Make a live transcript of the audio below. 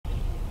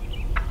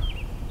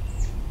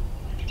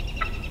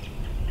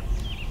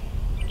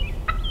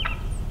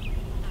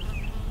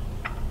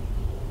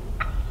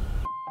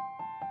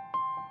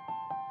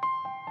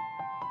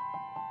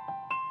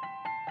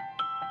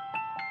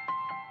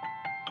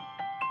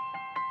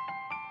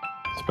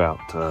It's about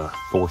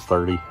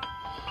 4:30,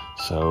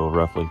 so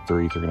roughly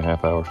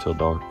 3.5 hours till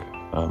dark.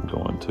 I'm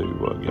going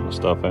to get my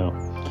stuff out,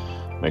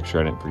 make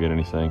sure I didn't forget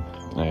anything,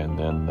 and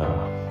then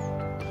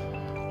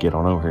get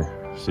on over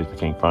here, see if I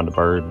can't find a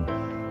bird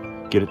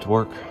and get it to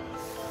work.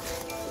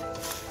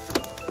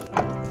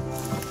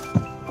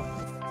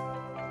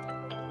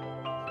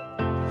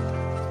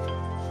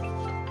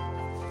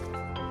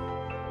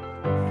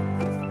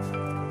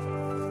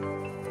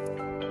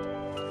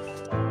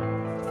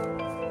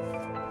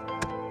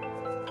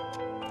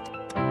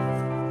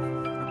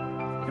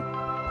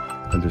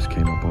 I just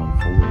came up on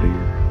 4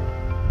 deer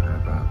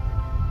about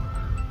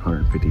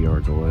 150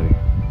 yards away.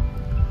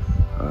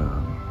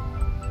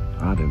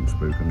 I didn't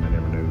spook them, they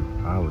never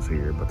knew I was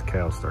here, but the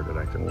cows started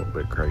acting a little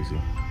bit crazy.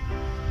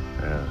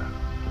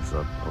 There's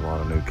a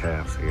lot of new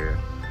calves here,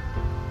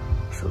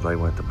 so they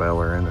went to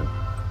bellering,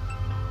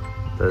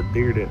 and the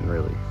deer didn't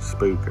really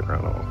spook and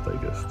run off. They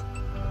just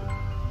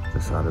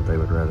decided they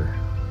would rather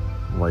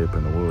lay up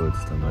in the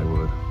woods than they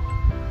would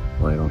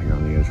lay on here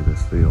on the edge of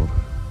this field,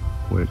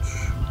 which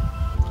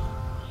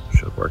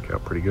should work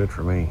out pretty good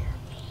for me.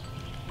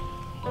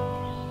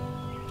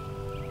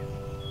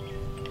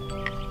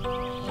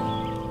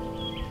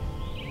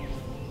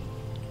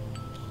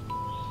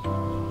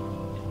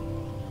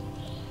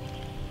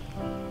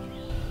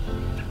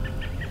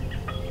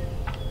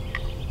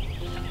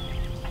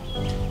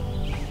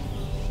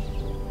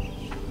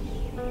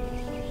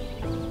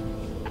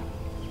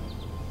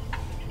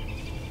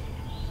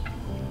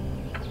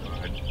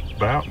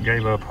 About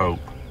gave up hope,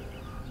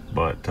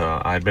 but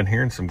I had been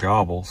hearing some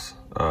gobbles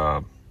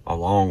a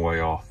long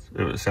way off.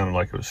 It sounded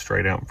like it was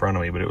straight out in front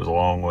of me, but it was a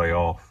long way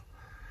off.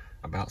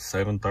 About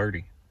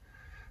 7:30,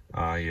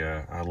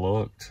 I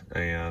looked,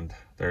 and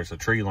there's a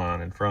tree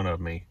line in front of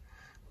me,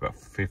 about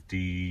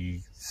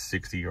 50,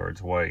 60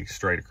 yards away,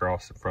 straight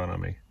across in front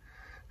of me.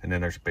 And then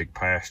there's a big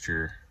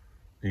pasture,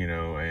 you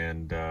know,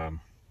 and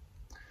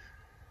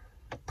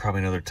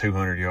probably another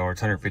 200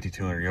 yards, 150,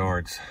 200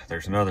 yards.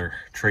 There's another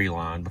tree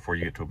line before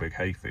you get to a big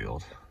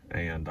hayfield.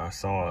 And I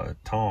saw a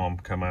tom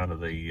come out of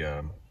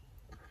the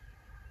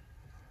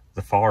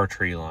far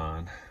tree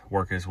line,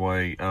 work his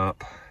way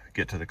up,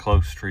 get to the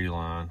close tree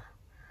line,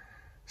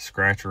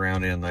 scratch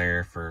around in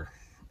there for,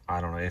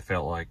 I don't know, it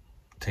felt like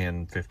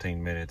 10,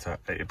 15 minutes.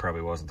 It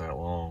probably wasn't that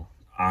long.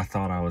 I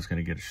thought I was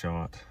gonna get a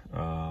shot.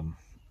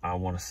 I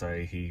wanna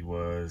say he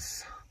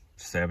was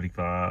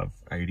 75,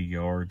 80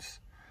 yards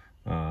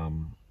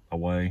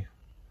away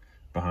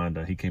behind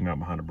he came out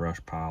behind a brush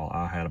pile.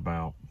 I had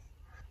about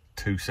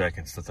 2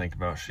 seconds to think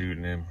about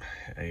shooting him,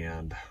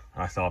 and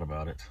I thought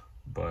about it,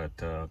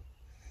 but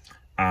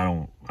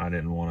I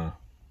didn't want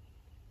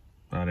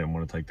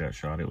to take that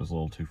shot. It was a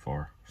little too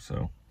far.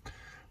 So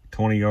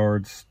 20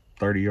 yards,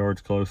 30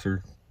 yards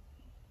closer,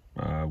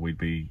 we'd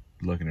be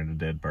looking at a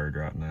dead bird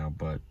right now,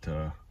 but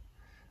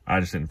I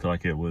just didn't feel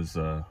like it was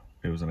an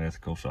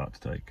ethical shot to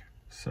take.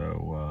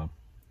 So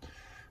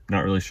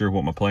not really sure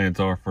what my plans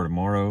are for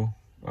tomorrow,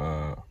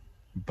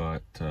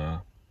 but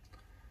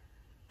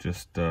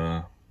just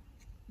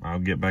I'll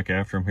get back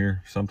after him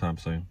here sometime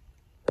soon.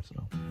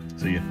 So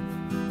see ya.